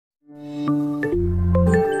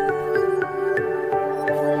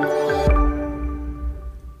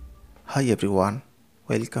Hi everyone,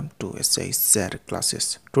 welcome to 6cm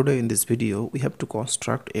classes. Today in this video we have to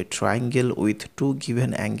construct a triangle with two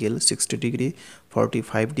given angle 60 degree,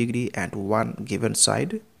 45 degree and one given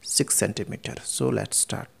side 6 centimeter. So let's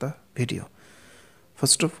start the video.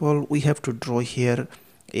 First of all, we have to draw here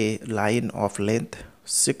a line of length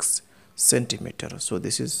 6 centimeter. So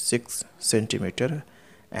this is 6 centimeter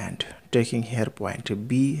and taking here point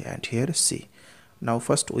B and here C. Now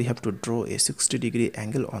first we have to draw a 60 degree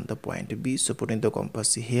angle on the point B. So putting the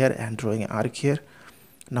compass here and drawing an arc here.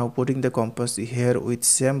 Now putting the compass here with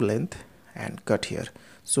same length and cut here.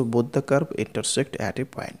 So both the curve intersect at a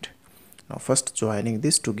point. Now first joining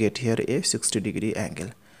this to get here a 60 degree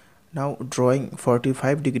angle. Now drawing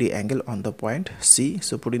 45 degree angle on the point C.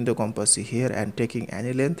 So putting the compass here and taking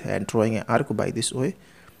any length and drawing an arc by this way.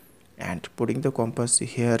 And putting the compass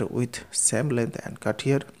here with same length and cut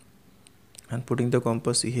here. And putting the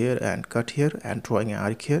compass here and cut here and drawing an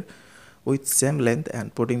arc here with same length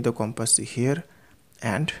and putting the compass here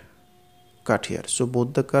and cut here. So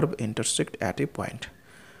both the curve intersect at a point.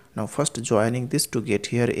 Now first joining this to get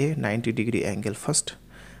here a 90 degree angle first.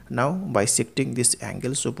 Now bisecting this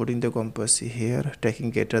angle, so putting the compass here,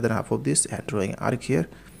 taking greater than half of this and drawing an arc here,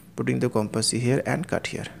 putting the compass here and cut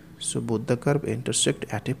here. So both the curve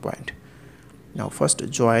intersect at a point. Now first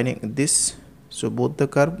joining this, so both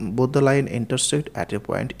the line intersect at a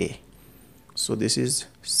point A. So this is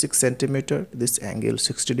 6 centimeter, this angle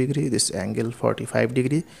 60 degree, this angle 45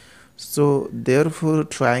 degree. So therefore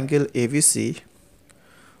triangle ABC,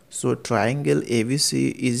 so triangle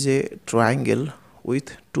ABC is a triangle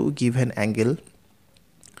with two given angle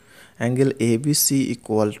ABC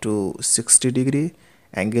equal to 60 degree,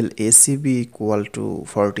 angle ACB equal to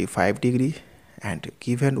 45 degree and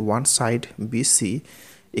given one side BC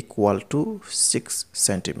equal to 6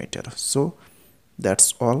 centimeter. So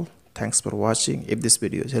that's all. Thanks for watching. If this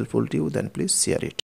video is helpful to you, then please share it.